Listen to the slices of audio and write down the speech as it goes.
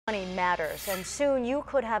Money matters, and soon you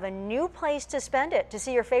could have a new place to spend it to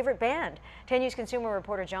see your favorite band. 10 News consumer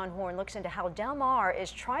reporter John Horn looks into how Del Mar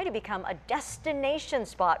is trying to become a destination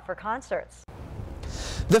spot for concerts.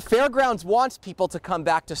 The fairgrounds wants people to come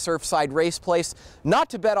back to Surfside Race Place, not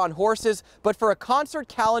to bet on horses, but for a concert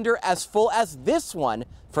calendar as full as this one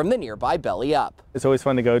from the nearby Belly Up. It's always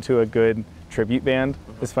fun to go to a good tribute band,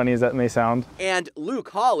 as funny as that may sound. And Luke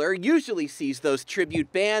Haller usually sees those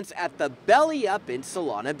tribute bands at the Belly Up in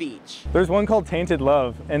Solana Beach. There's one called Tainted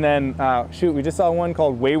Love, and then, we just saw one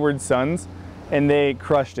called Wayward Sons, and they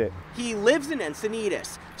crushed it. He lives in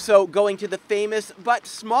Encinitas, so going to the famous but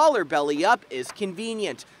smaller Belly Up is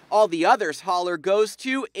convenient. All the others Haller goes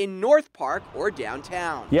to in North Park or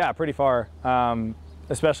downtown. Yeah, pretty far,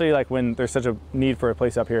 especially like when there's such a need for a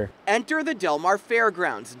place up here. Enter the Del Mar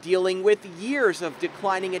Fairgrounds, dealing with years of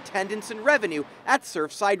declining attendance and revenue at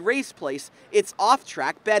Surfside Race Place, its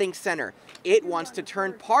off-track betting center. It wants to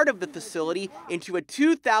turn part of the facility into a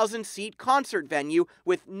 2,000-seat concert venue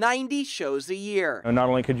with 90 shows a year. Not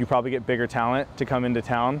only could you probably get bigger talent to come into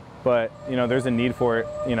town, but there's a need for it,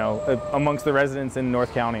 amongst the residents in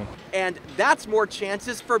North County. And that's more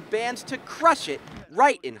chances for bands to crush it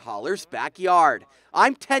right in Haller's backyard.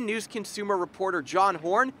 I'm 10 News consumer reporter John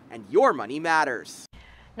Horn, and your money matters.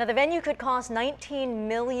 Now, the venue could cost $19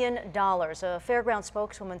 million. A fairground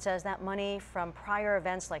spokeswoman says that money from prior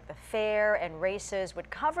events like the fair and races would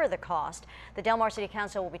cover the cost. The Del Mar City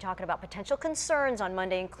Council will be talking about potential concerns on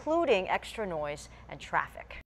Monday, including extra noise and traffic.